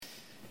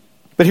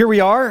But here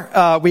we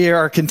are. We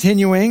are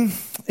continuing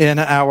in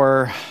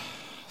our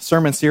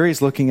sermon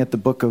series looking at the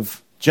book of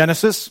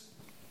Genesis.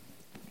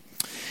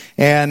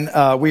 And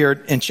we are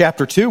in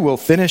chapter 2. We'll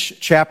finish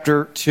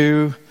chapter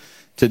 2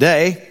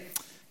 today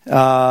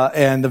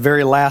and the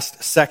very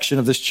last section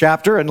of this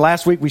chapter. And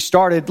last week we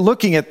started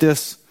looking at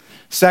this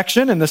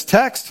section in this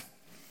text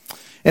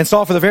and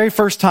saw for the very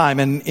first time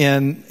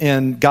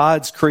in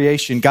God's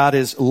creation, God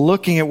is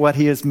looking at what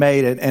he has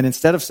made, and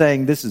instead of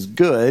saying this is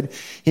good,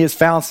 he has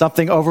found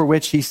something over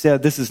which he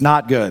said this is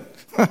not good.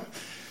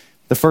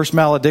 The first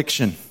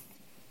malediction.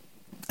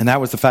 And that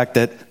was the fact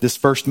that this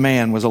first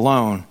man was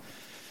alone.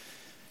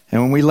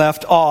 And when we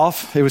left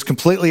off, it was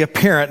completely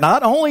apparent,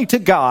 not only to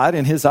God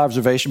in his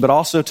observation, but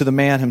also to the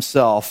man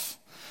himself,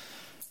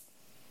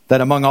 that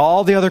among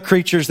all the other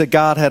creatures that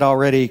God had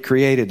already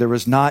created, there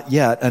was not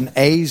yet an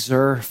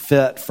Azer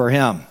fit for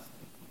him.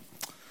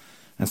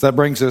 And so that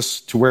brings us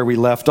to where we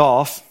left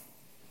off.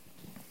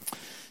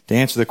 To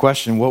answer the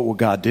question, what will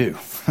God do?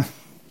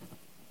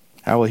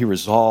 How will he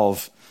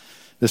resolve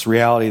this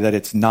reality that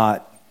it's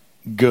not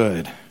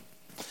good?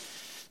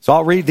 So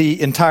I'll read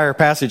the entire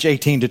passage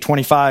 18 to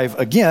 25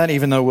 again,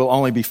 even though we'll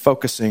only be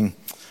focusing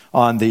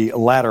on the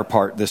latter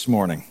part this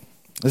morning.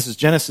 This is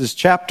Genesis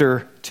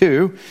chapter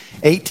 2,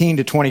 18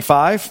 to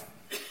 25.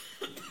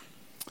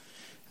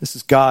 This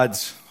is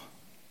God's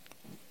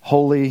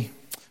holy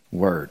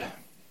word.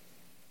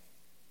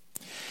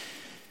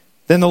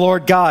 Then the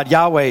Lord God,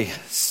 Yahweh,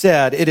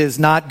 said, "It is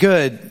not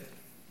good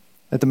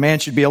that the man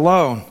should be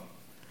alone.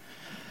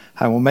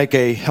 I will make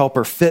a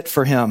helper fit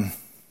for him."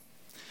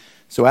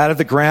 So out of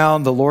the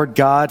ground, the Lord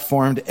God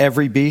formed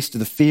every beast of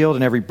the field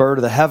and every bird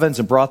of the heavens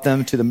and brought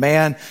them to the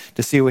man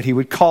to see what he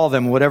would call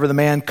them. Whatever the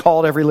man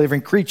called every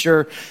living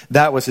creature,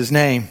 that was his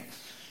name.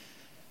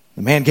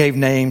 The man gave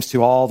names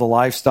to all the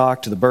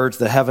livestock, to the birds of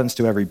the heavens,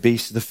 to every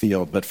beast of the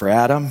field. But for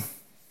Adam,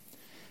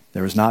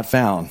 there was not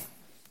found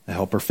a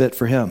helper fit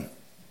for him.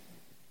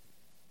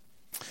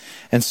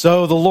 And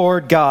so the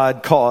Lord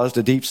God caused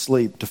a deep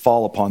sleep to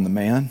fall upon the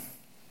man.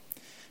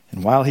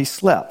 And while he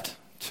slept,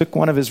 took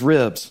one of his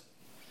ribs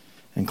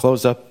and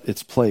closed up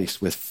its place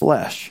with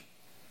flesh.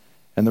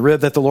 And the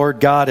rib that the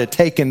Lord God had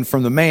taken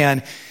from the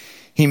man,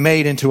 he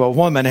made into a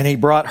woman, and he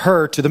brought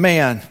her to the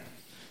man.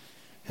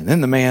 And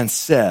then the man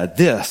said,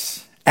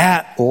 "This,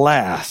 at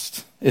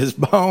last, is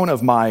bone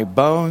of my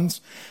bones,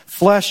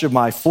 flesh of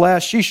my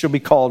flesh. She shall be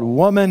called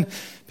woman,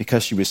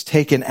 because she was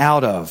taken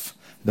out of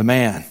the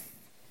man.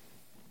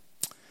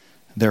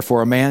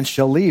 Therefore a man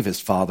shall leave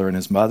his father and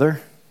his mother,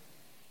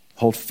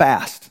 hold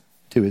fast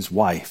to his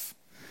wife,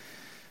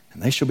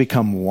 and they shall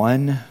become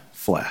one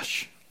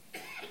flesh.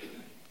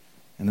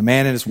 And the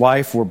man and his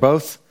wife were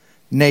both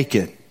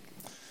naked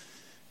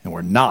and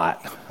were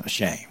not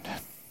ashamed."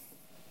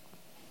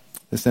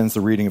 This ends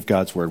the reading of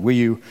God's word. Will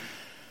you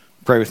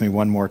pray with me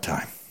one more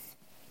time?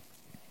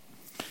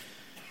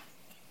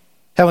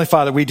 Heavenly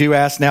Father, we do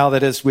ask now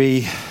that as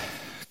we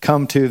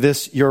come to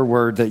this, your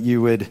word, that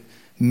you would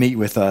meet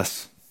with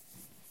us.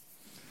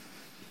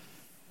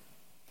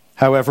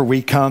 However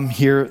we come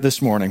here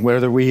this morning,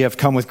 whether we have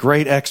come with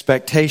great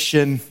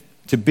expectation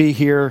to be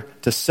here,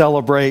 to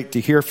celebrate, to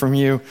hear from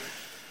you,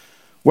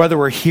 whether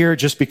we're here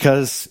just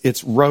because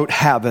it's rote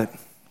habit,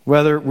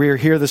 whether we're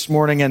here this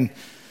morning and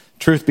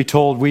truth be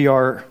told,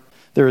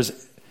 there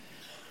is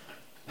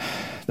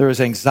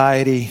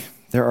anxiety,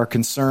 there are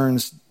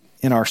concerns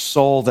in our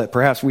soul that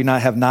perhaps we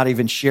have not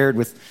even shared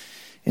with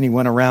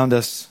anyone around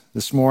us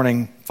this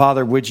morning.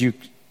 Father, would you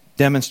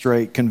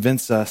demonstrate,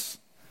 convince us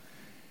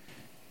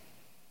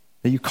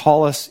that you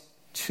call us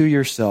to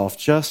yourself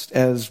just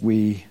as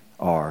we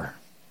are,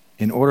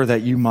 in order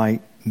that you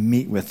might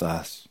meet with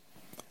us.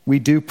 We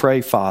do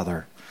pray,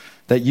 Father,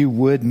 that you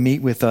would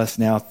meet with us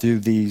now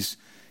through these,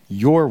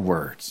 your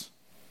words,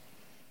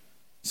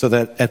 so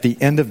that at the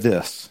end of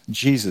this,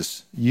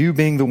 Jesus, you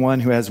being the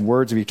one who has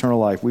words of eternal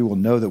life, we will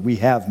know that we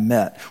have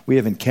met, we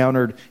have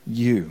encountered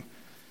you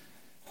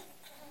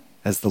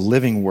as the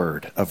living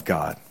word of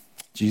God.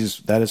 Jesus,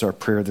 that is our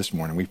prayer this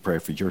morning. We pray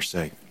for your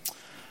sake.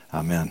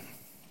 Amen.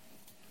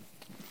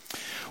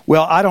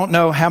 Well, I don't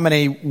know how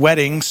many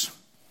weddings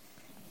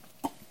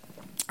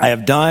I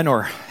have done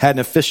or had an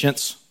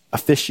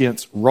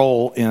officiant's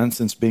role in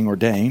since being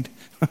ordained.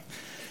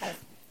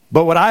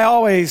 But what I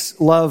always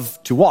love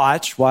to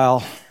watch,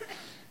 while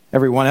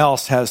everyone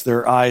else has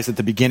their eyes at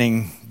the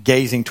beginning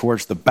gazing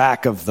towards the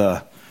back of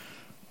the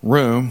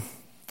room,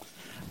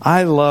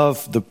 I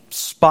love the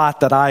spot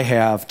that I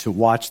have to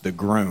watch the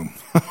groom,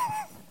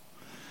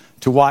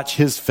 to watch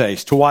his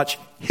face, to watch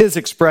his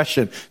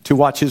expression, to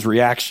watch his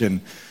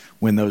reaction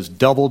when those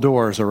double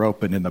doors are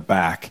opened in the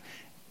back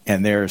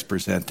and there is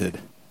presented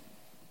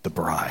the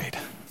bride.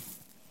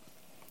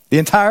 The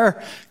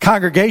entire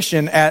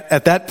congregation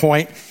at that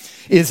point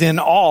is in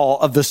awe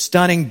of the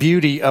stunning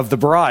beauty of the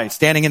bride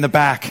standing in the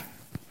back.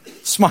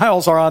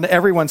 Smiles are on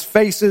everyone's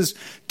faces.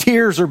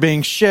 Tears are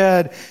being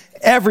shed.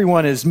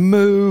 Everyone is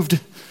moved.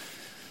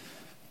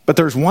 But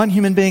there's one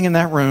human being in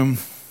that room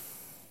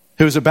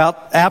who's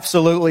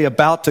absolutely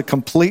about to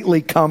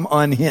completely come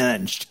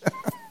unhinged.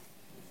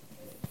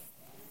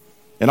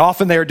 And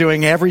often they're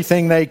doing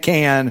everything they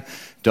can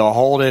to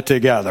hold it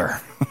together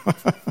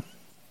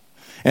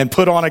and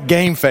put on a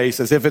game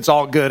face as if it's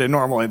all good and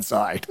normal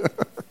inside.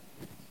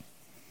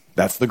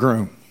 That's the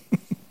groom.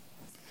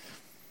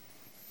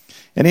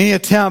 And any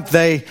attempt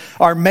they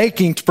are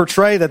making to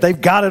portray that they've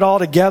got it all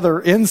together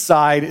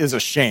inside is a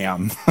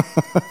sham.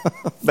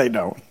 They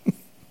don't.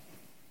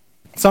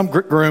 Some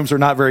grooms are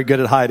not very good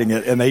at hiding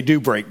it, and they do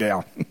break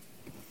down.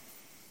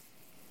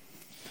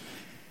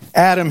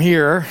 Adam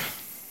here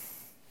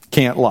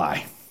can't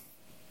lie.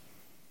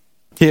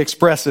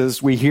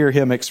 We hear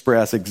him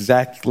express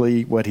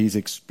exactly what he's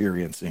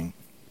experiencing.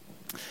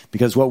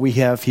 Because what we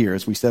have here,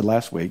 as we said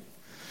last week,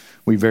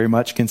 we very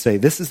much can say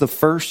this is the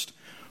first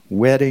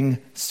wedding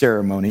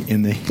ceremony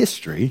in the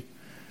history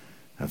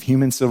of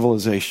human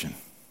civilization.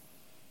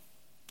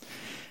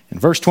 And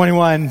verse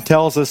 21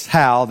 tells us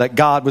how that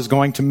God was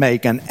going to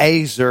make an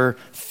Azer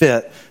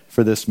fit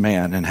for this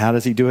man. And how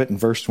does he do it? In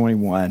verse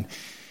 21,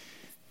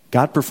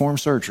 God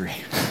performs surgery.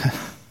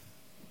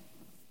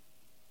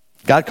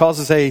 God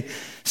causes a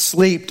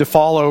sleep to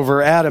fall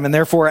over Adam, and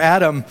therefore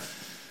Adam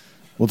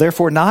will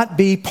therefore not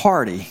be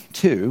party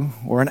to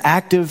or an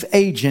active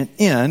agent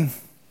in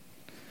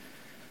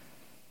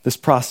this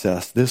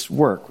process, this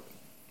work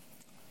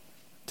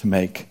to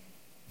make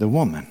the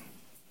woman.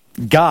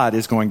 God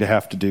is going to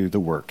have to do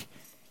the work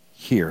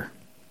here.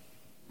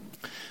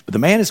 But the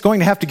man is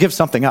going to have to give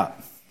something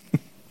up.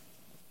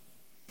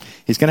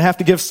 He's going to have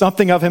to give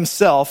something of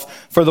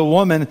himself for the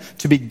woman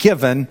to be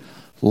given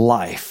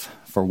life.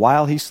 For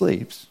while he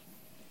sleeps,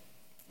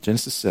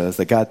 Genesis says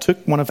that God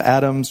took one of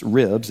Adam's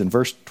ribs, in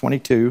verse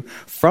 22,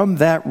 from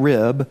that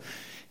rib,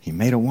 he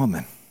made a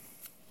woman.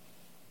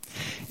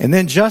 And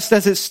then just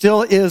as it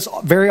still is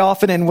very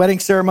often in wedding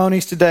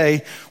ceremonies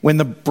today, when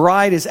the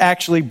bride is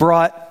actually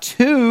brought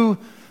to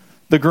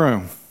the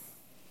groom.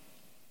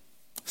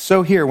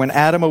 So here, when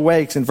Adam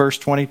awakes in verse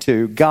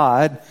 22,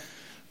 God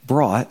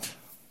brought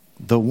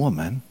the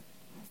woman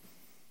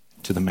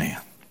to the man.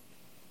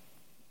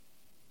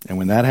 And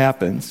when that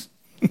happens,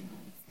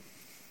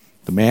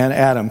 the man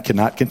Adam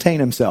cannot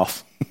contain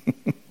himself.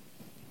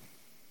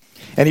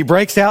 And he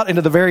breaks out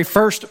into the very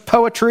first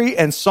poetry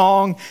and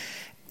song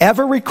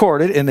ever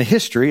recorded in the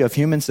history of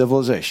human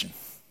civilization.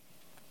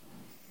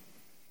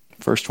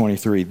 Verse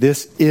 23,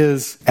 this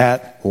is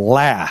at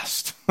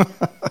last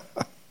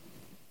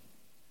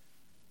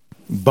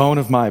bone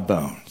of my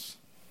bones,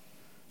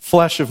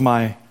 flesh of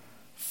my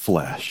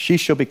flesh. She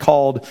shall be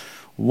called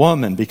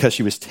woman because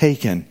she was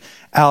taken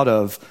out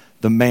of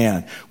the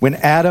man. When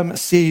Adam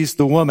sees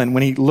the woman,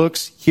 when he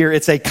looks here,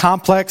 it's a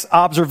complex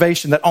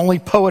observation that only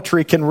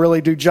poetry can really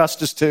do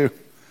justice to.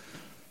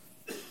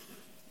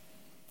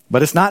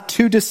 But it's not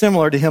too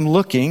dissimilar to him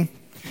looking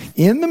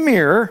in the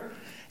mirror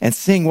and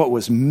seeing what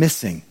was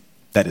missing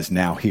that is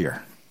now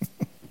here.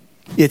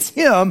 It's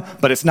him,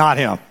 but it's not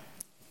him.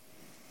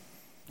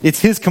 It's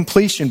his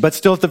completion, but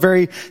still at the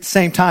very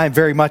same time,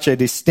 very much a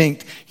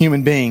distinct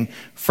human being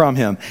from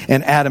him.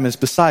 And Adam is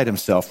beside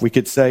himself. We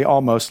could say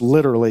almost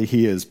literally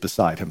he is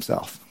beside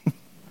himself.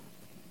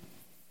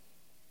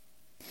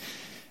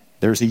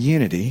 There's a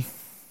unity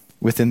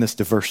within this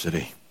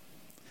diversity.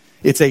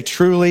 It's a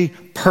truly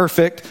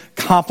perfect,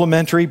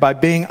 complementary, by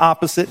being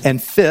opposite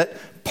and fit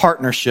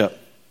partnership.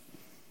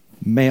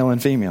 Male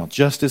and female,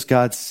 just as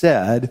God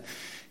said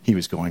he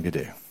was going to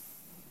do.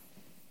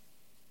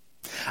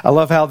 I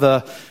love how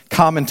the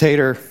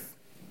commentator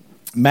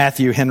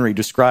Matthew Henry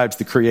describes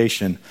the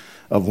creation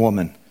of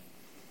woman.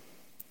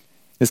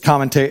 His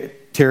commentary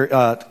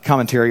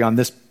on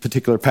this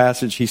particular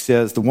passage, he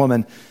says, the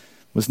woman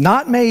was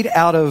not made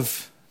out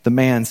of the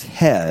man's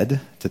head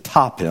to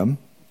top him,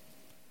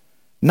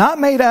 not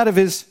made out of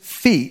his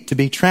feet to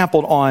be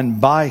trampled on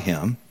by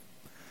him,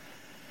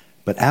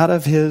 but out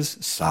of his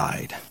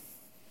side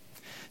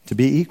to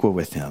be equal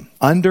with him,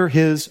 under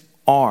his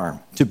arm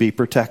to be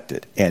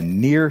protected,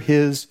 and near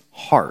his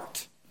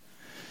heart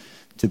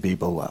to be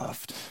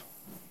beloved.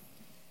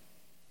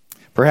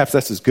 Perhaps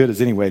that's as good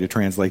as any way to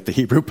translate the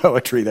Hebrew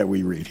poetry that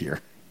we read here.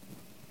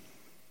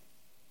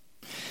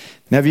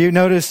 Now, have you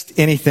noticed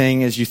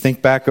anything as you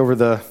think back over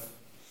the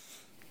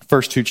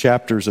first two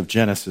chapters of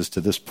Genesis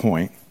to this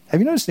point? Have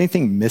you noticed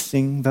anything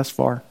missing thus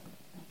far?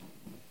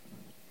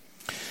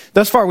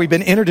 Thus far, we've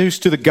been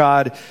introduced to the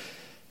God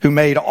who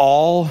made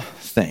all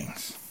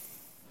things.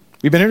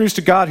 We've been introduced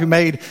to God who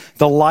made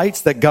the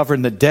lights that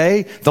govern the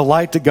day, the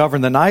light to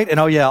govern the night, and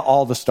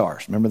all the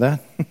stars. Remember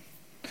that?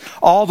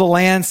 All the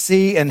land,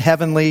 sea, and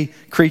heavenly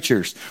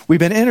creatures. We've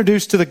been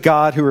introduced to the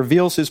God who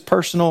reveals his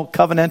personal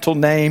covenantal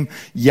name,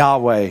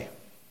 Yahweh,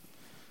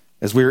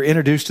 as we were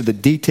introduced to the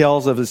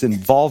details of his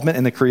involvement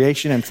in the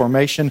creation and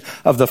formation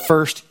of the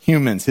first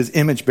humans, his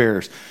image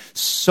bearers.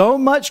 So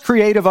much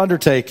creative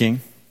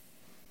undertaking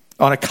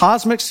on a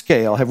cosmic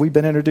scale have we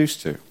been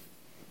introduced to,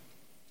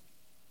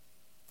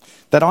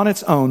 that on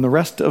its own, the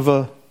rest of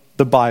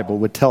the Bible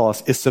would tell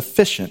us is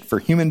sufficient for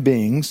human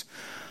beings'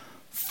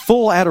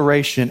 full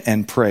adoration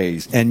and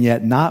praise. And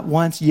yet, not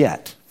once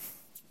yet,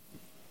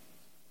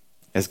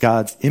 as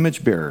God's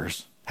image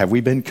bearers, have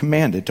we been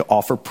commanded to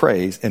offer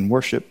praise and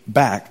worship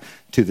back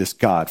to this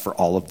God for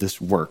all of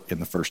this work in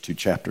the first 2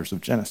 chapters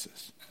of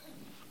Genesis.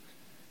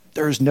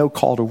 There is no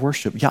call to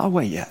worship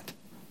Yahweh yet.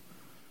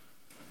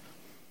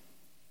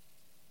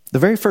 The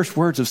very first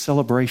words of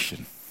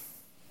celebration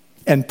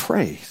and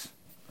praise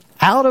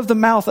out of the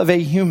mouth of a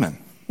human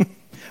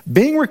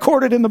being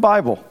recorded in the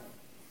Bible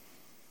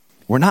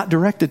were not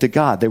directed to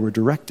God. They were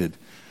directed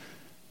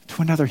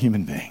to another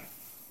human being.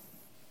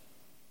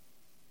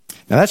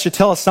 Now that should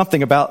tell us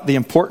something about the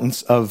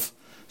importance of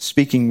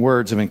speaking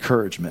words of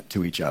encouragement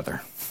to each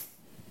other.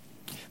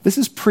 This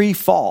is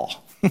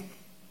pre-fall.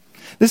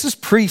 This is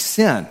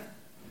pre-sin.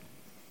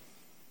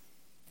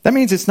 That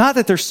means it's not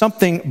that there's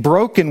something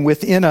broken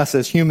within us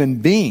as human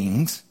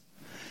beings,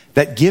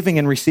 that giving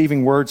and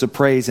receiving words of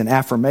praise and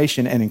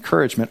affirmation and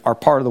encouragement are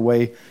part of the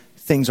way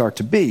things are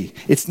to be.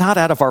 It's not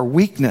out of our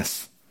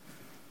weakness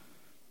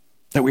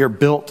that we are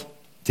built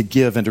to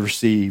give and to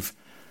receive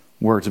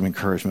words of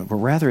encouragement, but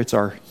rather it's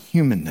our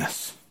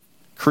humanness,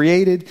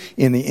 created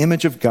in the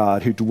image of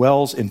God who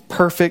dwells in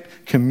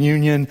perfect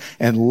communion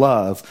and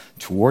love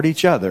toward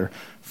each other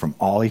from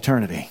all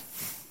eternity.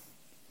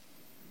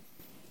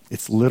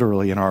 It's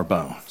literally in our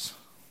bones.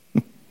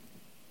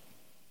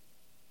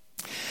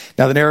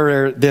 Now the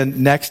narrator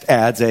then next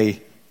adds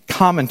a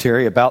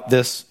commentary about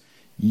this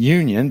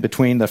union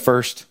between the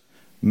first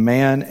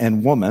man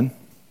and woman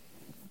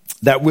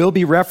that will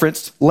be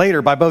referenced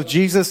later by both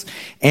Jesus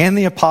and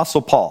the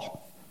Apostle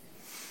Paul.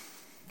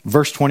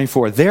 Verse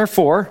 24,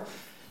 therefore,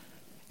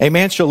 a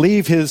man shall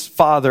leave his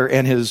father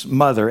and his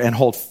mother and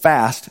hold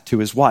fast to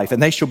his wife,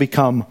 and they shall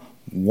become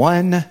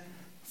one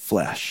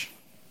flesh.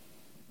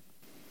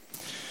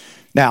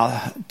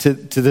 Now, to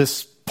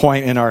this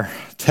point in our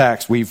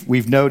text,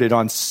 we've noted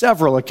on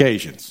several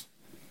occasions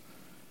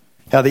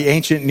how the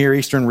ancient Near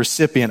Eastern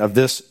recipient of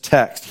this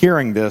text,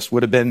 hearing this,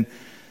 would have been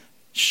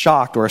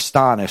shocked or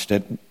astonished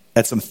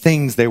at some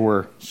things they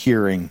were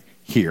hearing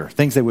here,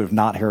 things they would have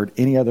not heard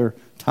any other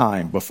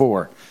time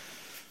before.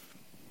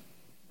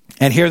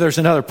 And here there's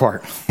another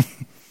part.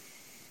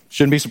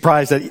 Shouldn't be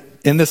surprised that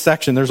in this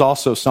section there's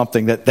also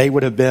something that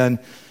would have been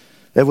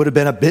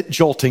a bit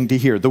jolting to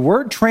hear. The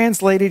word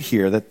translated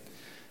here, that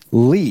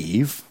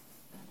leave,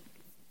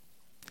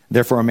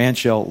 therefore a man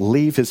shall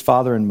leave his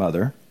father and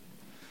mother,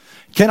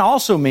 can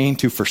also mean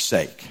to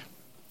forsake.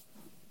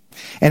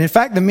 And in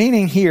fact, the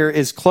meaning here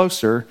is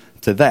closer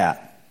to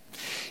that.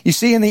 You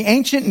see, in the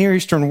ancient Near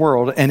Eastern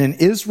world and in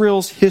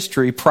Israel's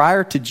history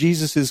prior to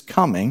Jesus'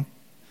 coming,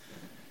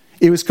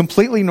 it was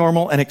completely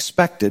normal and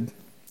expected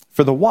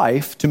for the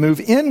wife to move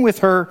in with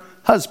her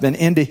husband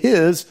into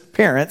his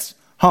parents'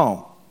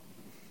 home.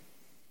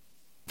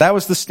 That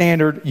was the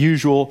standard,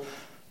 usual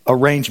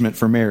arrangement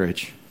for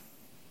marriage.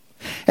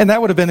 And that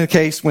would have been the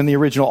case when the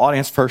original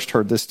audience first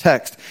heard this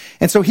text.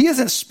 And so he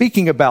isn't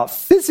speaking about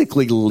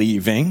physically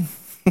leaving.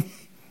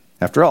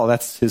 After all,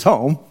 that's his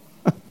home.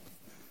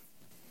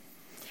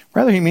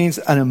 Rather, he means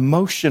an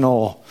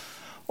emotional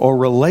or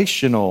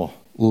relational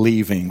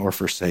leaving or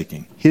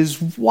forsaking.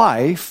 His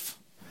wife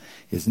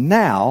is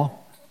now,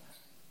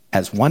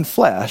 as one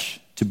flesh,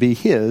 to be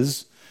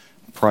his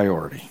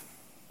priority.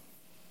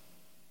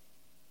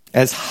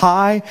 As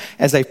high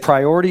as a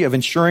priority of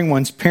ensuring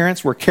one's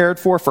parents were cared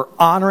for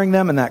honoring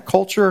them in that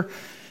culture,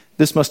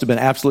 this must have been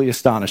absolutely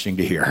astonishing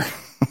to hear.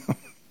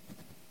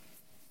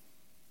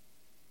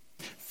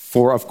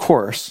 For, of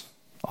course,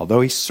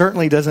 although he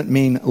certainly doesn't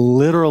mean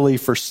literally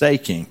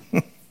forsaking,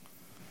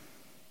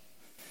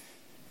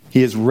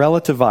 he is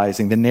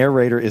relativizing, the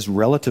narrator is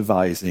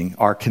relativizing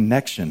our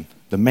connection,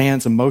 the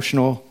man's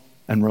emotional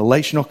and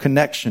relational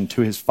connection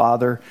to his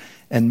father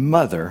and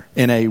mother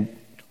in a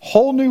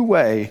whole new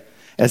way,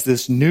 as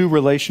this new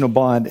relational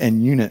bond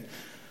and unit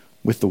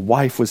with the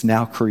wife was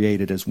now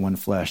created as one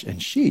flesh,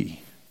 and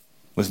she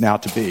was now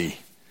to be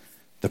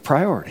the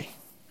priority.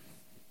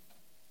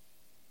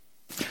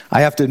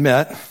 I have to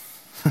admit,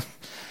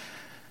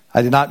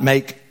 I did not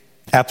make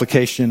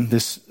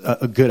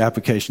a good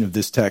application of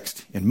this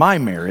text in my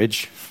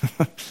marriage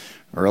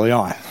early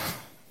on.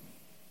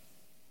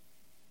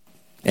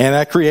 And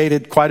that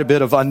created quite a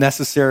bit of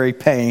unnecessary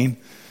pain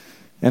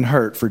and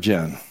hurt for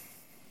Jen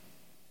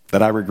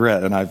that I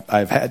regret and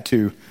I've had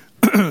to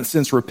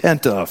since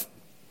repent of.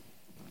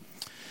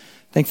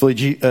 Thankfully,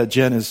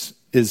 Jen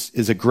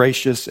is a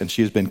gracious, and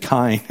she has been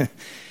kind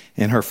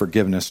in her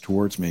forgiveness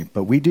towards me.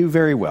 But we do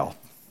very well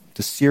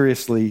to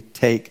seriously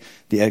take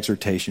the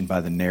exhortation by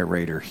the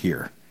narrator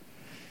here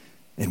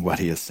in what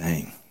he is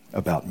saying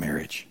about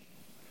marriage.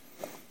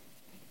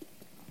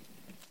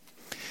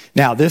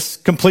 Now, this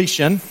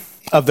completion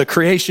of the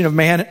creation of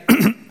man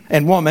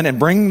and woman and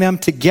bringing them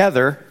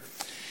together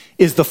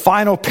is the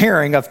final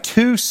pairing of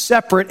two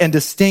separate and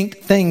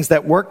distinct things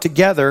that work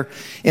together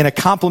in a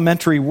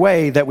complementary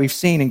way that we've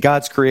seen in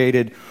God's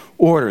created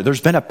order. There's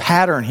been a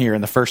pattern here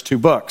in the first two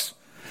books.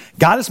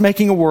 God is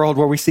making a world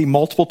where we see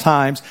multiple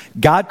times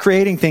God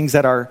creating things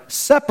that are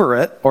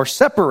separate or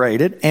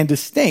separated and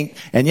distinct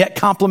and yet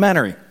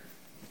complementary.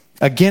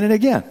 Again and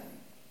again.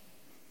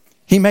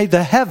 He made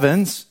the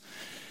heavens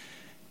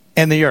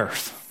and the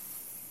earth.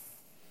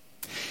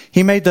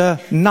 He made the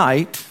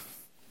night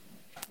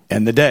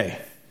and the day.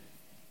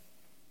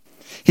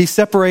 He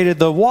separated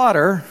the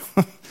water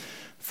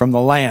from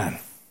the land.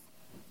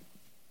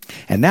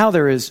 And now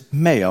there is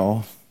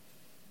male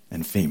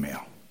and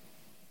female.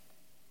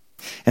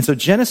 And so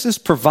Genesis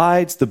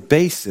provides the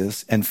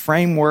basis and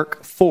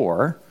framework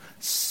for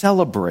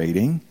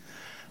celebrating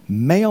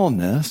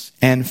maleness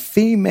and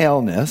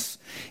femaleness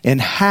in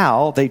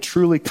how they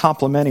truly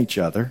complement each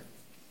other,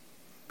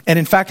 and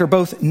in fact are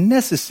both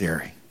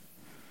necessary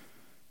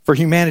for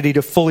humanity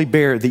to fully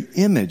bear the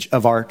image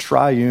of our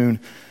triune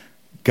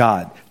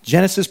God.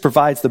 Genesis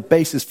provides the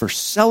basis for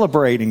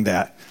celebrating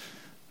that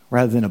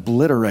rather than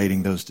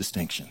obliterating those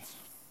distinctions.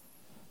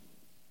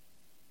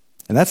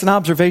 And that's an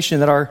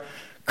observation that our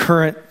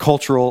current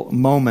cultural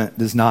moment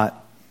does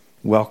not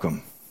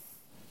welcome.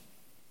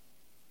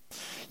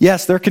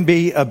 Yes, there can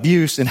be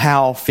abuse in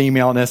how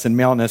femaleness and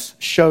maleness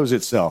shows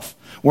itself.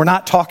 We're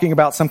not talking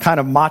about some kind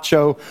of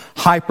macho,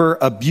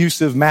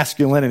 hyper-abusive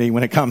masculinity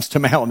when it comes to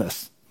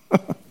maleness.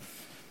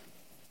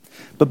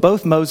 But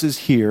both Moses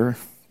here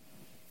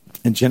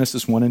in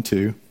Genesis 1 and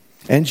 2,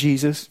 and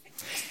Jesus,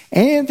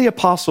 and the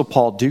Apostle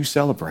Paul do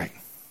celebrate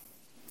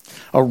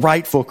a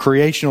rightful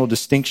creational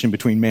distinction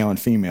between male and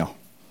female,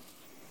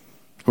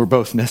 who are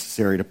both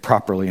necessary to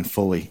properly and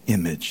fully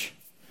image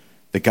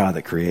the God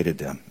that created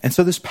them. And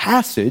so this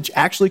passage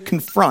actually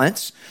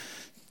confronts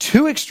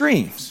two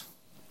extremes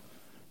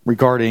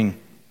regarding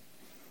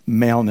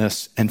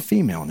maleness and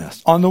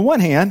femaleness. On the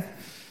one hand,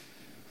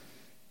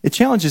 it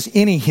challenges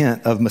any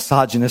hint of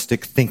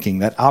misogynistic thinking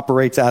that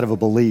operates out of a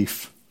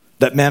belief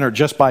that men are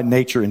just by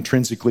nature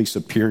intrinsically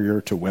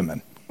superior to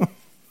women.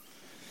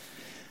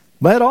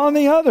 But on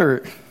the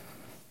other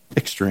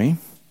extreme,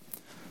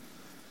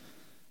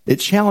 it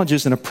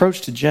challenges an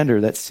approach to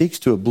gender that seeks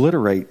to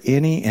obliterate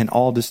any and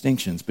all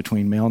distinctions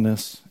between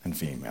maleness and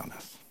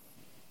femaleness.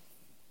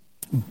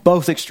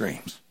 Both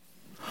extremes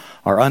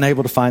are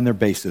unable to find their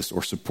basis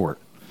or support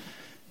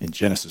in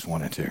Genesis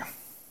 1 and 2.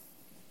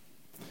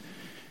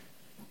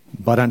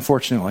 But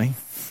unfortunately,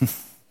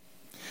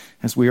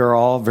 as we are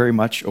all very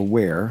much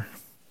aware,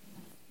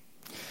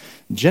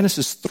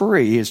 Genesis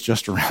 3 is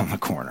just around the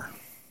corner.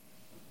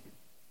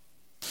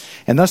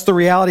 And thus the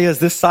reality is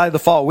this side of the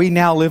fall, we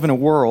now live in a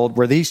world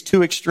where these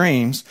two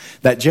extremes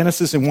that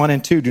Genesis in 1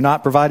 and 2 do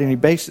not provide any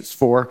basis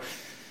for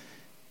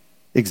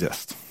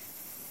exist.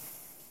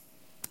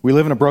 We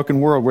live in a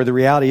broken world where the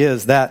reality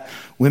is that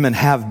women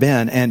have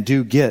been and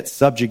do get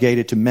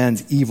subjugated to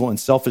men's evil and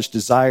selfish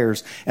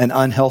desires and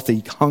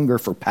unhealthy hunger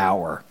for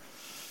power.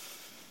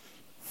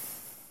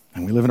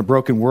 And we live in a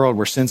broken world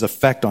where sin's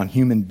effect on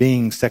human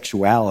beings'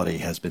 sexuality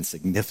has been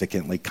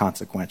significantly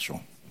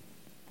consequential.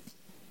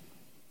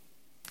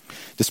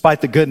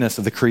 Despite the goodness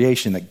of the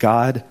creation that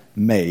God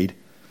made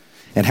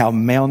and how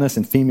maleness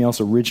and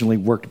females originally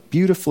worked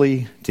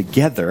beautifully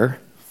together,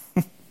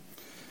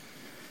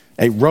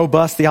 a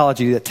robust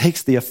theology that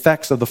takes the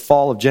effects of the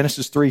fall of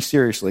Genesis 3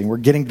 seriously, and we're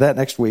getting to that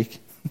next week,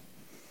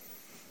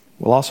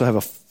 we'll also have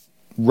a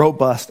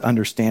robust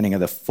understanding of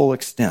the full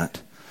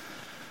extent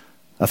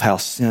of how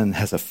sin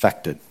has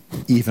affected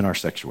even our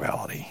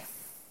sexuality.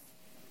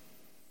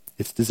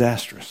 It's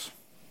disastrous.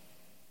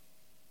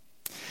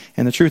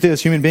 And the truth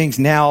is, human beings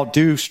now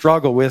do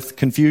struggle with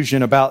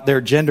confusion about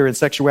their gender and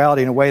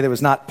sexuality in a way that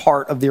was not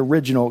part of the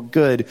original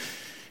good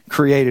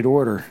created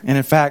order. And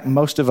in fact,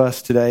 most of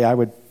us today, I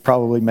would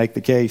probably make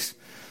the case,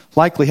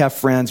 likely have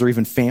friends or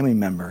even family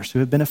members who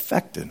have been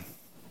affected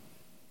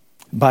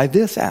by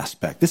this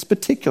aspect, this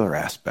particular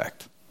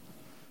aspect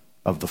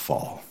of the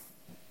fall.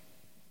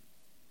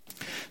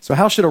 So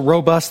how should a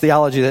robust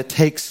theology that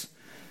takes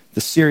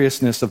the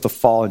seriousness of the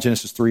fall in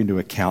Genesis 3 into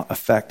account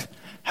affect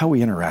how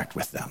we interact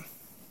with them?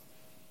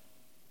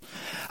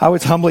 I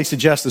would humbly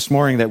suggest this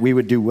morning that we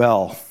would do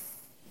well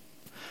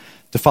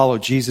to follow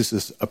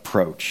Jesus'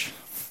 approach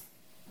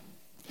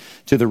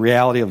to the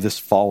reality of this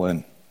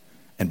fallen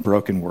and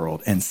broken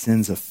world and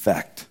sin's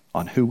effect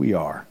on who we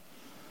are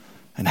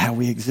and how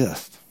we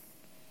exist.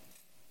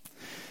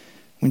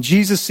 When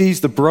Jesus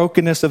sees the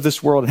brokenness of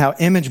this world and how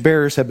image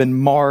bearers have been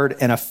marred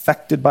and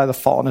affected by the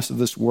fallenness of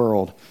this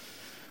world,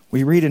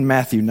 we read in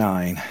Matthew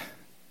 9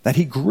 that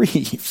he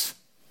grieves.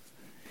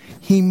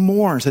 He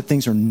mourns that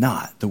things are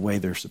not the way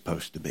they're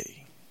supposed to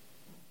be.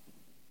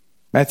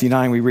 Matthew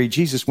 9, we read,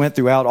 Jesus went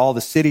throughout all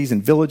the cities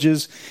and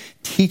villages,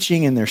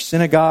 teaching in their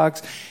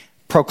synagogues,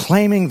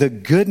 proclaiming the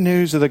good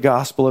news of the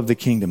gospel of the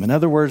kingdom. In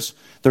other words,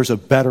 there's a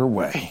better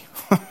way.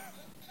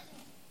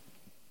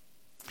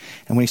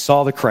 And when he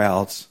saw the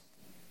crowds,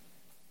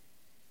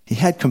 he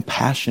had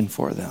compassion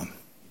for them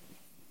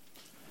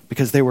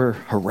because they were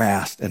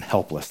harassed and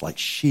helpless like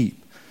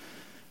sheep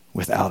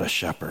without a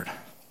shepherd.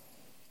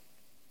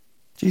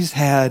 Jesus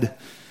had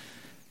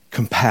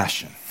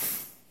compassion.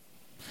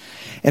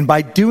 And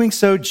by doing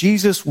so,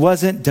 Jesus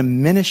wasn't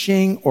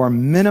diminishing or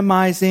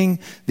minimizing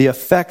the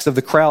effects of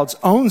the crowd's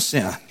own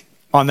sin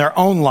on their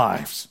own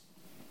lives.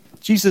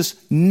 Jesus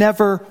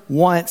never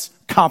once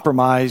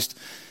compromised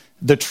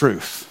the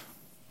truth.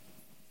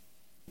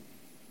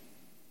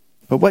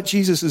 But what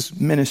Jesus'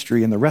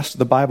 ministry and the rest of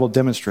the Bible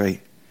demonstrate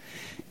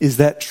is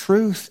that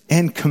truth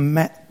and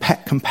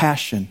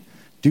compassion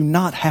do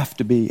not have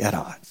to be at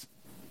odds.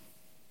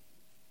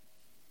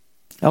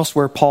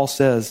 Elsewhere, Paul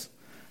says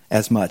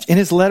as much. In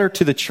his letter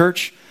to the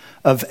church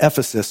of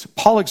Ephesus,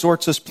 Paul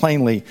exhorts us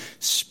plainly,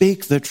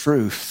 speak the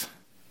truth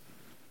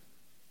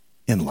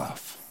in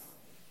love.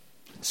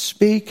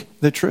 Speak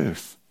the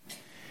truth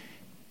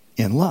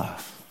in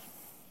love.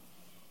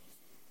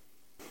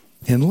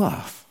 In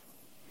love.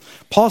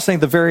 Paul's saying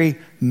the very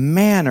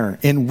manner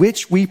in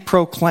which we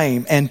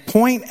proclaim and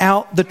point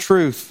out the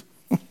truth,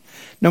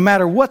 no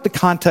matter what the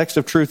context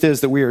of truth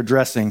is that we are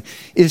addressing,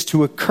 is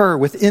to occur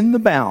within the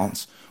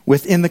bounds,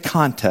 within the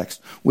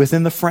context,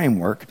 within the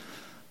framework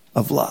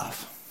of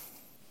love.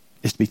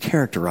 Is to be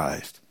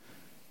characterized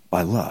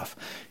by love.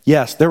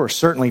 Yes, there were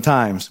certainly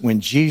times when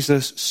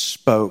Jesus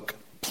spoke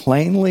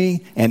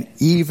plainly and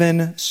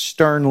even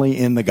sternly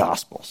in the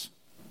Gospels.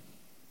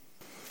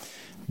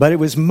 But it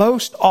was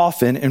most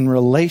often in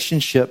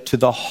relationship to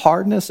the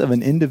hardness of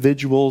an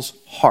individual's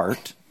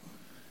heart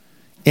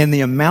and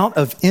the amount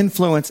of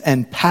influence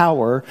and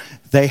power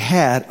they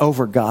had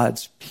over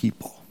God's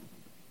people.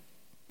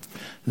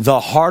 The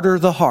harder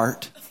the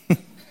heart,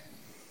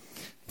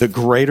 the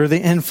greater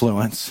the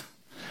influence,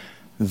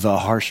 the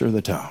harsher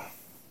the tone.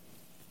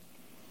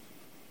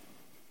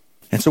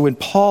 And so when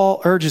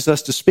Paul urges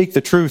us to speak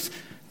the truth,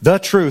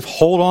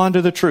 hold on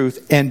to the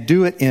truth, and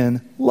do it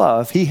in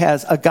love, he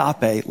has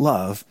agape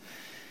love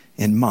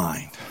in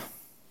mind.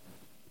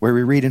 Where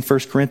we read in 1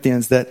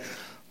 Corinthians that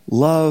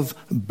love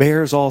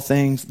bears all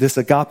things. This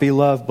agape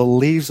love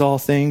believes all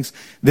things.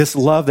 This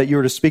love that you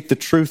are to speak the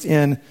truth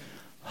in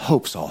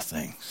hopes all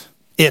things.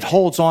 It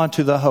holds on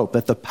to the hope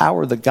that the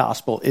power of the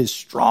gospel is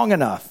strong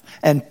enough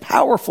and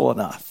powerful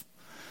enough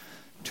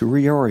to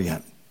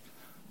reorient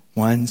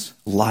one's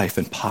life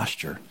and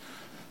posture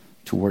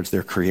towards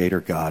their Creator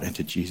God and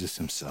to Jesus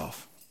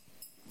himself.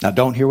 Now,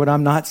 don't hear what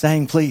I'm not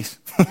saying, please.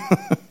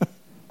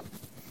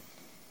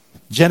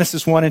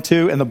 Genesis 1 and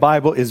 2 and the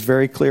Bible is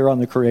very clear on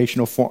the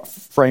creational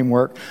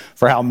framework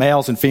for how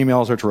males and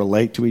females are to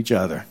relate to each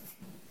other.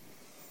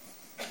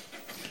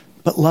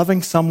 But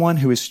loving someone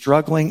who is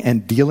struggling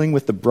and dealing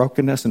with the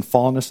brokenness and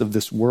fallenness of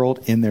this world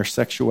in their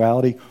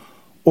sexuality,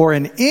 or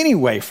in any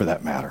way for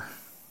that matter,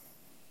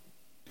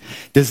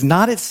 does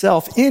not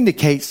itself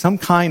indicate some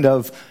kind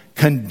of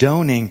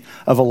condoning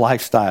of a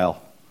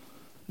lifestyle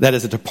that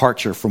is a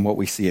departure from what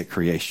we see at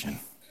creation,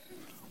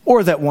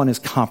 or that one is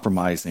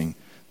compromising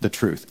the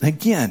truth. And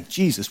again,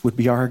 Jesus would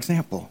be our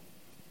example.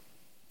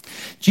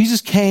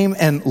 Jesus came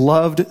and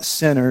loved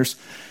sinners,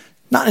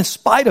 not in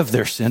spite of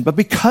their sin, but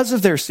because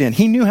of their sin.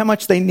 He knew how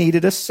much they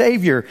needed a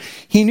Savior.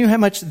 He knew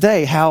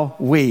how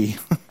we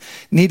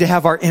need to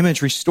have our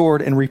image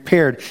restored and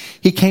repaired.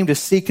 He came to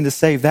seek and to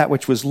save that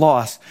which was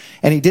lost.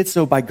 And he did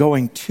so by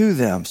going to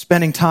them,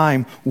 spending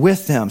time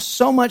with them.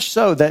 So much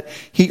so that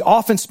he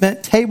often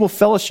spent table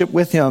fellowship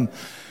with him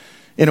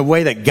in a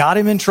way that got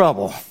him in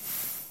trouble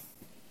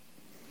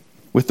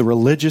with the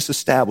religious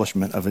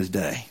establishment of his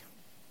day.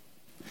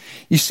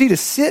 You see, to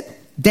sit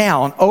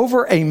down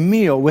over a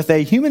meal with a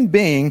human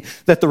being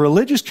that the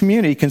religious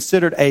community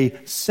considered a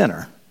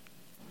sinner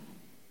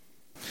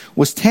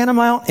was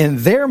tantamount,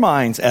 in their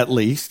minds at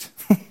least,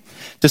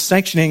 to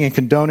sanctioning and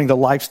condoning the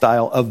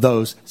lifestyle of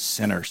those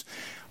sinners.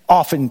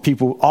 Often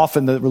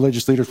the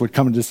religious leaders would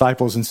come to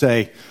disciples and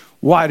say,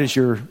 why does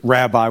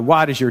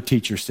your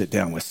teacher sit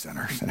down with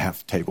sinners and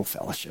have table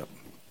fellowship?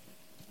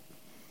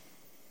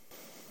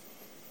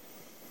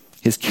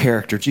 His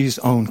character,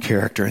 Jesus' own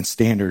character and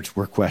standards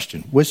were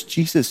questioned. Was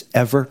Jesus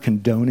ever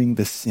condoning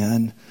the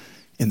sin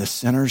in the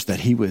sinners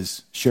that he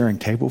was sharing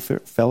table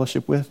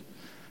fellowship with?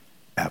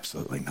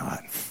 Absolutely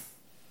not.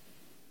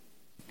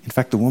 In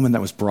fact, the woman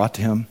that was brought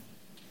to him,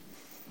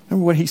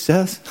 remember what he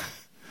says?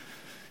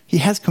 He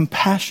has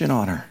compassion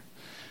on her.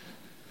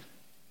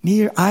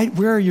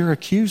 Where are your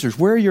accusers?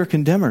 Where are your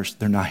condemners?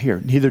 They're not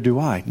here. Neither do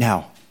I.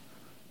 Now,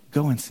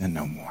 go and sin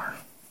no more.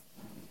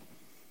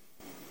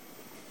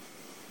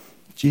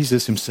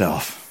 Jesus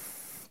himself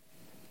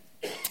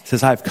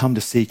says, I've come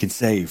to seek and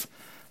save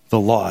the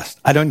lost.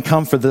 I don't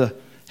come for the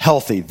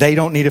healthy. They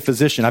don't need a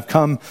physician. I've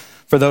come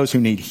for those who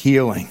need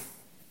healing.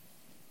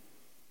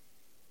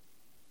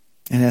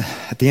 And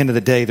at the end of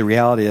the day, the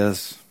reality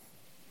is,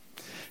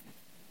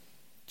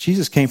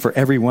 Jesus came for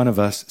every one of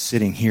us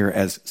sitting here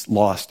as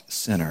lost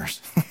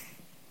sinners.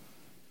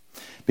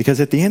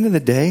 Because at the end of the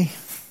day,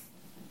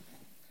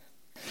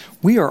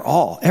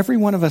 every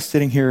one of us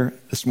sitting here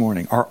this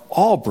morning are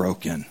all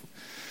broken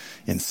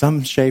in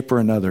some shape or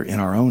another in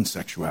our own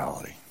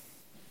sexuality.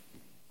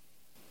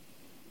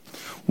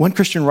 One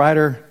Christian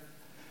writer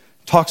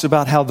talks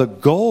about how the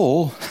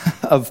goal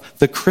of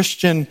the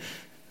Christian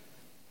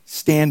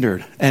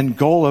standard and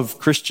goal of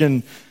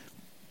Christian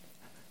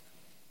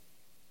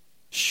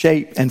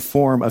shape and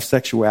form of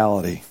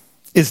sexuality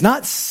is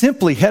not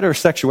simply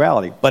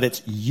heterosexuality, but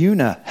it's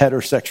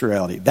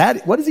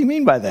uniheterosexuality. What does he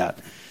mean by that?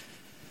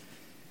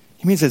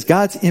 He means as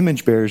God's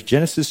image bearers,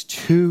 Genesis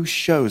 2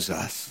 shows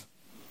us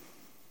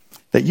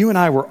that you and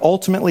I were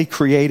ultimately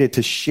created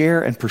to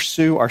share and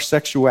pursue our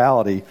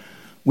sexuality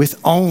with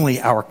only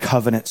our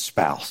covenant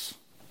spouse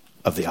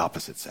of the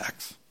opposite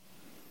sex.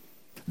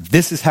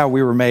 This is how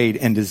we were made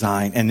and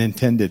designed and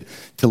intended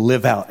to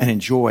live out and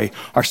enjoy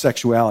our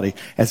sexuality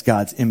as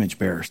God's image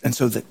bearers. And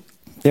so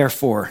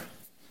therefore,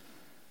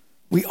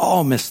 we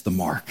all miss the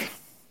mark.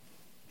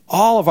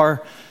 All of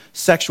our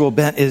sexual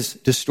bent is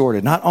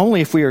distorted. Not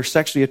only if we are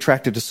sexually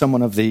attracted to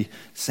someone of the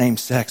same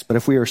sex, but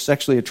if we are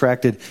sexually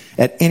attracted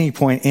at any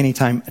point, any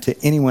time to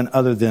anyone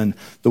other than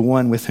the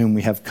one with whom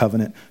we have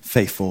covenant,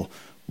 faithful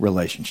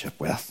relationship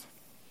with.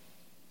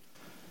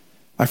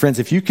 My friends,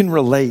 if you can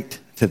relate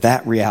to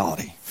that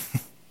reality,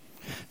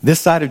 this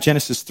side of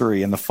Genesis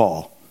 3 in the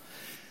fall,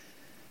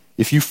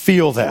 if you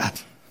feel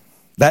that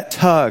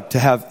tug to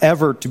have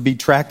ever to be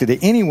attracted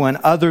to anyone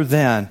other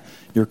than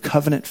your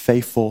covenant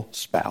faithful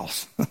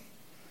spouse,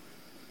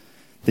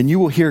 then you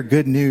will hear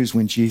good news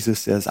when Jesus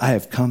says, I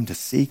have come to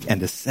seek and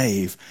to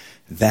save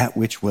that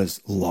which was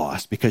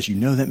lost. Because you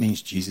know that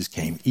means Jesus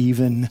came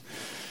even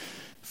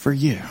for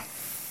you.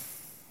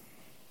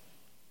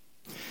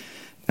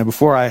 Now,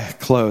 before I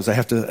close, I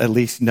have to at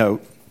least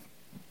note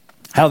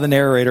how the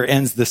narrator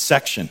ends this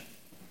section.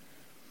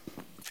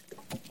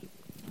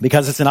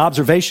 Because it's an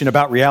observation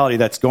about reality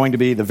that's going to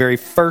be the very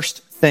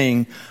first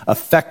thing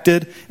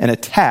affected and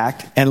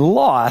attacked and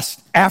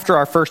lost after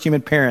our first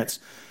human parents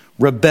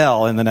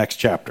rebel in the next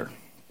chapter.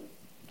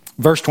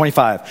 Verse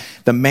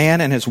 25, the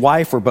man and his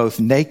wife were both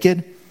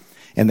naked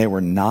and they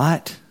were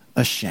not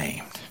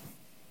ashamed.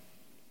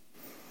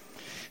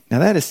 Now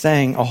that is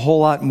saying a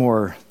whole lot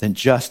more than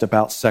just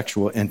about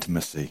sexual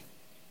intimacy.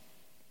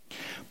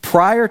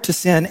 Prior to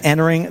sin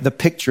entering the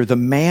picture, the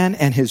man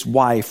and his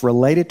wife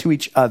related to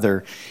each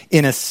other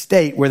in a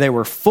state where they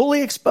were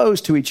fully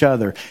exposed to each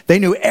other. They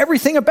knew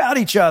everything about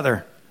each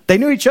other. They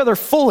knew each other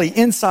fully,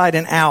 inside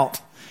and out.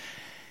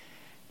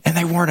 And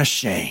they weren't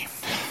ashamed.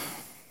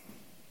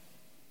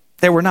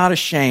 They were not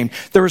ashamed.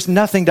 There was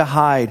nothing to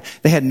hide.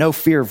 They had no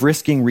fear of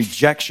risking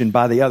rejection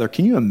by the other.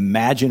 Can you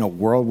imagine a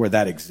world where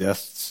that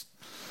exists?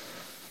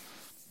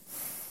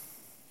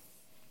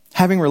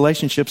 Having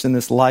relationships in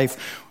this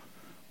life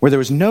where there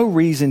was no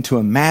reason to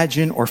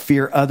imagine or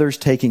fear others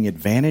taking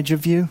advantage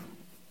of you,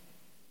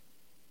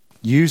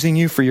 using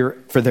you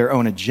for their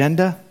own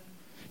agenda,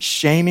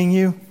 shaming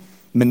you,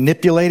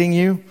 manipulating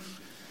you,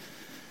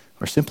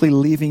 or simply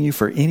leaving you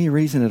for any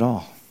reason at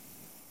all.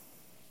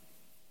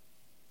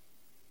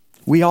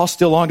 We all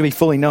still long to be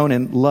fully known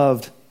and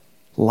loved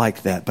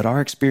like that, but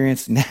our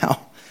experience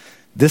now,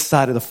 this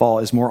side of the fall,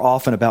 is more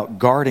often about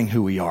guarding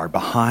who we are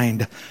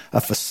behind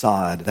a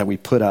facade that we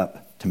put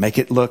up to make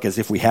it look as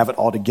if we have it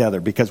all together,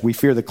 because we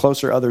fear the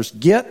closer others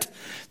get,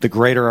 the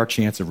greater our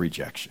chance of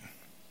rejection.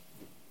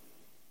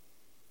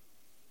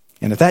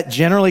 And if that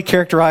generally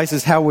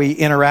characterizes how we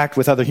interact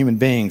with other human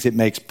beings, it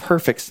makes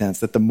perfect sense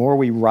that the more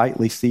we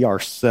rightly see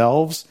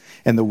ourselves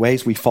and the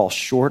ways we fall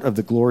short of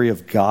the glory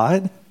of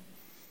God,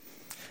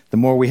 the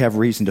more we have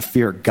reason to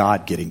fear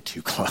God getting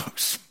too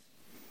close.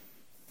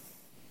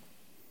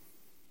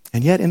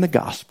 And yet in the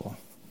gospel,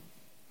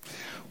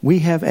 we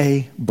have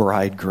a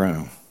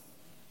bridegroom.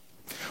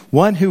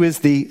 One who is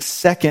the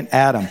second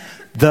Adam,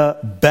 the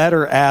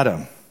better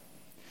Adam,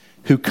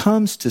 who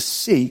comes to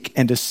seek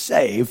and to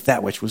save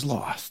that which was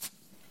lost.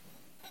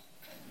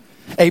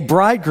 A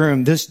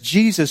bridegroom, this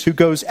Jesus who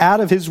goes out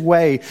of his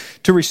way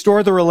to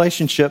restore the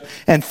relationship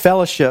and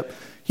fellowship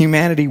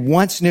humanity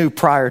once knew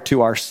prior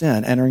to our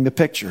sin entering the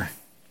picture.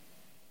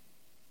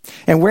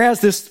 And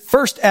whereas this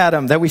first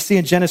Adam that we see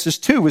in Genesis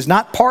 2 was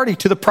not party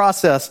to the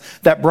process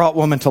that brought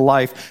woman to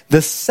life,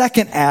 the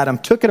second Adam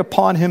took it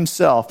upon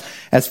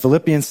himself. As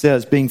Philippians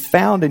says, being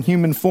found in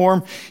human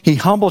form, he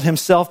humbled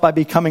himself by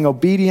becoming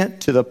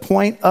obedient to the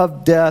point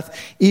of death,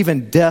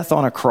 even death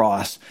on a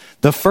cross.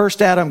 The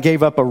first Adam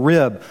gave up a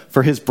rib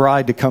for his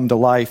bride to come to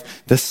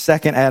life. The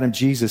second Adam,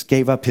 Jesus,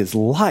 gave up his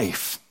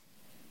life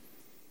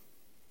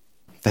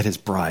that his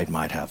bride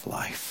might have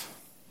life.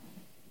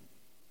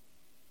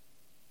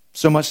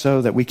 So much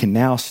so that we can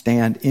now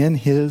stand in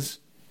his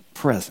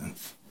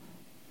presence,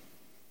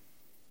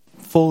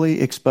 fully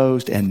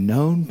exposed and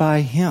known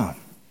by him,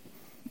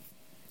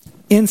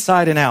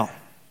 inside and out.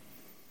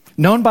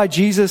 Known by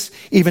Jesus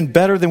even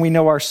better than we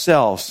know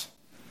ourselves.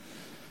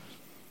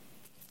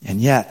 And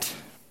yet,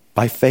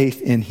 by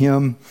faith in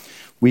him,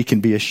 we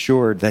can be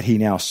assured that he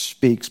now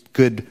speaks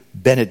good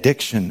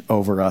benediction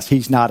over us.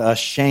 He's not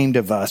ashamed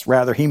of us.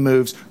 Rather, he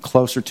moves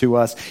closer to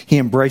us. He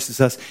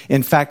embraces us.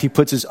 In fact, he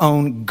puts his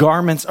own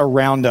garments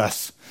around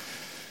us.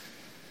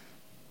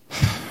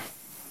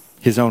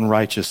 His own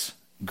righteous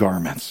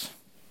garments.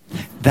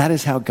 That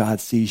is how God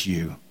sees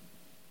you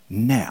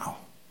now.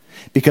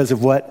 Because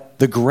of what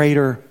the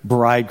greater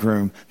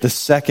bridegroom, the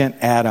second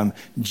Adam,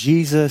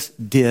 Jesus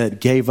did,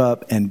 gave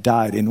up and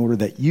died in order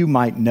that you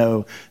might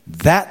know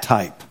that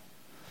type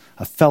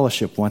of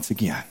fellowship once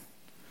again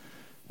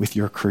with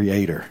your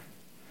Creator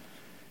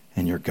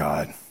and your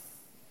God.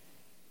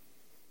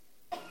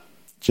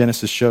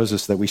 Genesis shows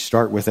us that we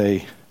start with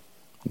a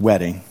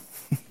wedding.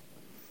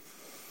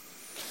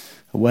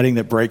 A wedding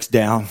that breaks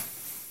down.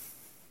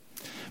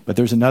 But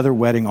there's another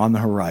wedding on the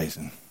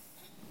horizon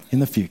in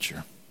the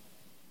future.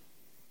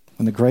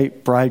 when the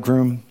great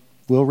bridegroom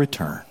will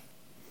return,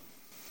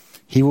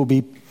 we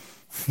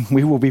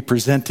will be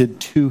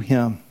presented to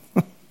him.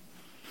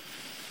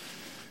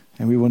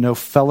 And we will know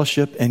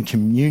fellowship and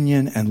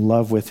communion and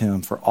love with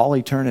him for all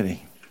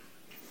eternity.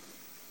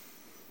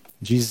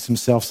 Jesus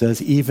himself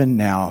says, even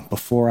now,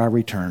 before I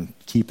return,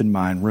 keep in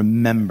mind,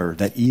 remember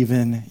that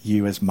even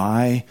you as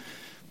my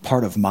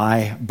part of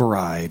my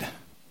bride,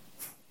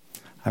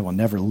 I will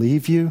never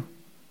leave you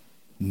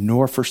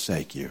nor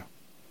forsake you.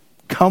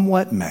 Come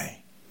what may.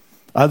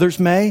 Others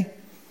may,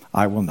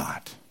 I will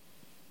not.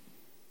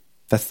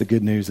 That's the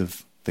good news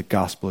of the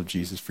gospel of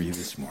Jesus for you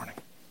this morning.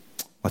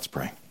 Let's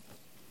pray.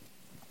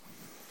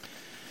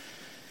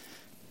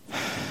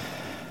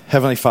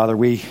 Heavenly Father,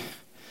 we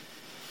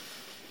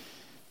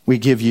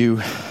give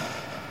you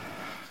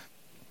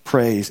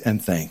praise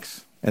and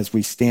thanks as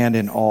we stand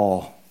in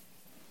awe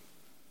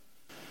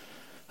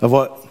of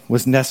what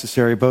was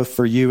necessary both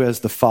for you as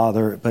the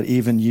Father, but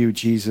even you,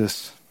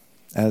 Jesus,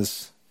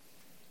 as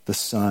the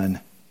Son,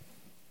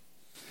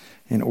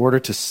 in order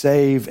to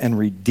save and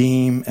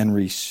redeem and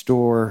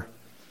restore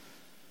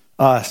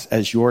us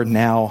as your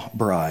now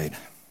bride.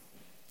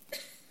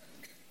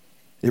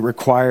 It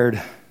required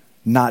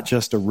not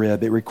just a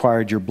rib. It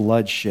required your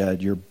blood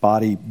shed, your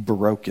body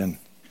broken,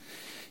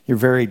 your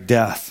very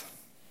death,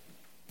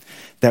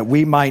 that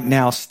we might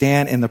now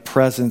stand in the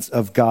presence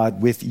of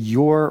God with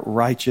your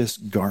righteous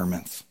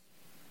garments,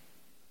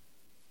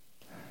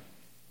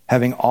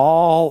 having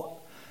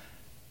all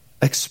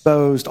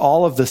exposed,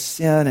 all of the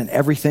sin and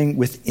everything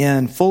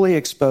within fully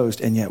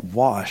exposed and yet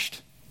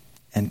washed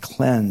and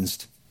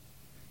cleansed,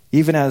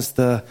 even as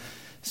the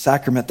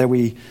sacrament that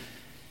we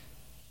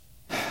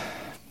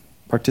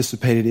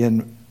participated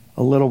in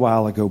a little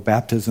while ago,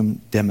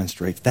 baptism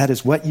demonstrates. That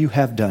is what you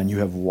have done. You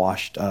have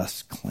washed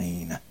us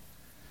clean.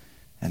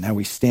 And now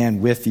we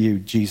stand with you,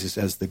 Jesus,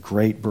 as the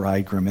great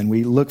bridegroom. And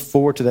we look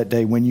forward to that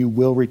day when you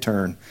will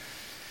return.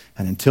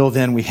 And until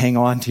then, we hang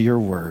on to your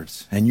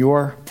words and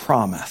your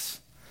promise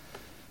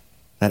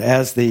that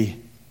as the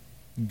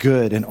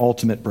good and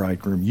ultimate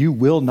bridegroom, you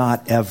will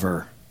not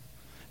ever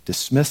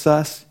dismiss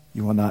us.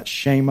 You will not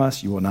shame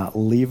us. You will not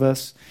leave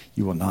us.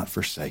 You will not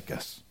forsake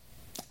us.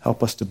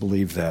 Help us to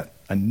believe that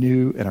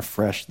anew and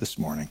afresh this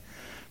morning.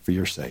 For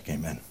your sake,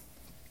 amen.